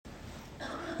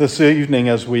This evening,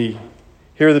 as we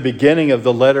hear the beginning of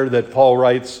the letter that Paul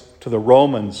writes to the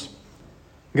Romans,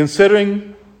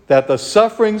 considering that the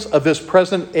sufferings of this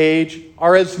present age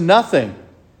are as nothing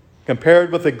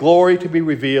compared with the glory to be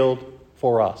revealed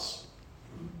for us.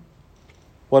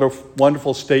 What a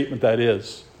wonderful statement that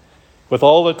is. With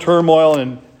all the turmoil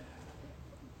and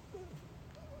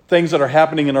things that are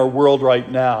happening in our world right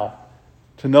now,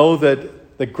 to know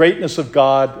that the greatness of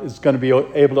God is going to be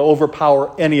able to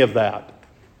overpower any of that.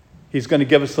 He's going to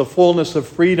give us the fullness of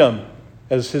freedom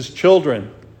as His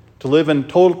children to live in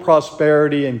total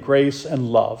prosperity and grace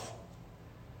and love.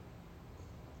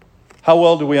 How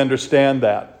well do we understand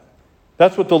that?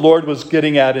 That's what the Lord was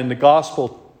getting at in the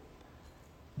gospel.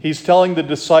 He's telling the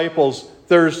disciples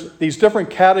there's these different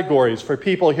categories for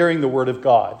people hearing the word of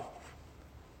God.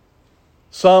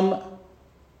 Some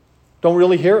don't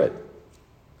really hear it.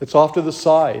 It's off to the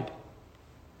side.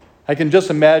 I can just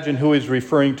imagine who he's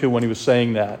referring to when he was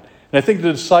saying that. And I think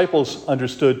the disciples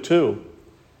understood too.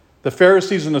 The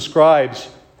Pharisees and the scribes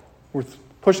were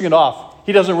pushing it off.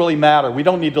 He doesn't really matter. We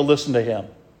don't need to listen to him.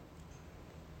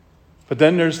 But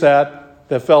then there's that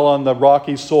fell on the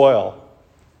rocky soil.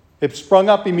 It sprung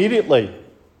up immediately.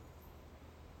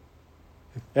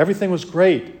 Everything was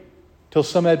great till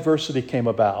some adversity came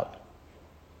about.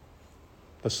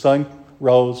 The sun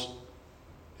rose.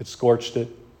 It scorched it.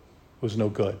 It was no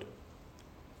good.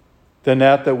 Then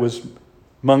that was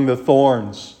among the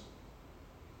thorns.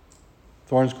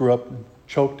 Thorns grew up and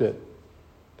choked it.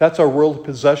 That's our worldly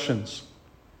possessions.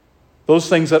 Those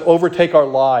things that overtake our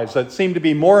lives, that seem to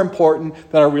be more important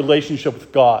than our relationship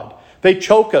with God. They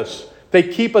choke us. They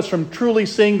keep us from truly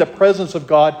seeing the presence of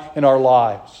God in our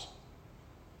lives.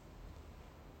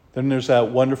 Then there's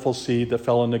that wonderful seed that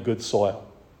fell into good soil.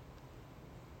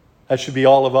 That should be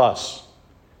all of us.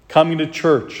 Coming to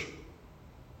church,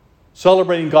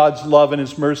 celebrating God's love and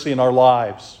His mercy in our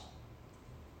lives.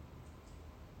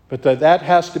 But that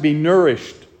has to be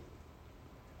nourished.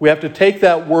 We have to take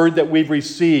that word that we've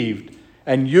received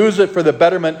and use it for the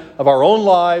betterment of our own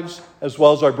lives as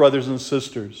well as our brothers and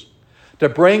sisters. To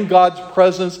bring God's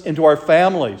presence into our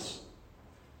families.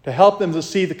 To help them to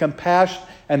see the compassion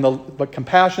and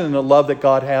the love that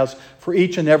God has for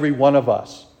each and every one of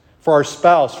us. For our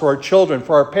spouse, for our children,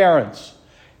 for our parents.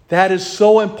 That is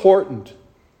so important.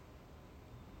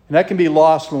 And that can be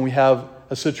lost when we have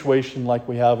a situation like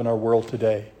we have in our world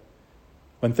today.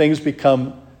 When things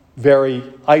become very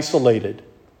isolated.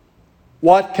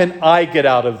 What can I get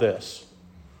out of this?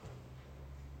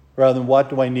 Rather than what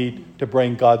do I need to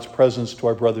bring God's presence to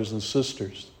our brothers and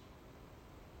sisters?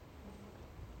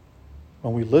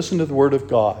 When we listen to the Word of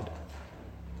God,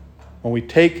 when we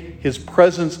take His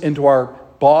presence into our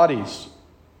bodies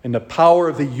in the power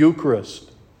of the Eucharist,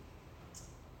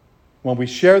 when we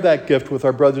share that gift with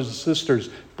our brothers and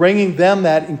sisters, bringing them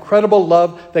that incredible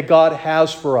love that God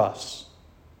has for us,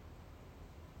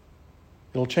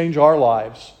 it'll change our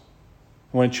lives.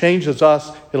 And when it changes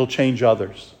us, it'll change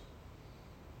others.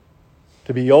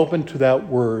 To be open to that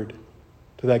word,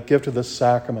 to that gift of the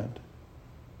sacrament,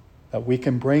 that we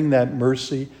can bring that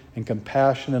mercy and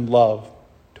compassion and love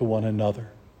to one another.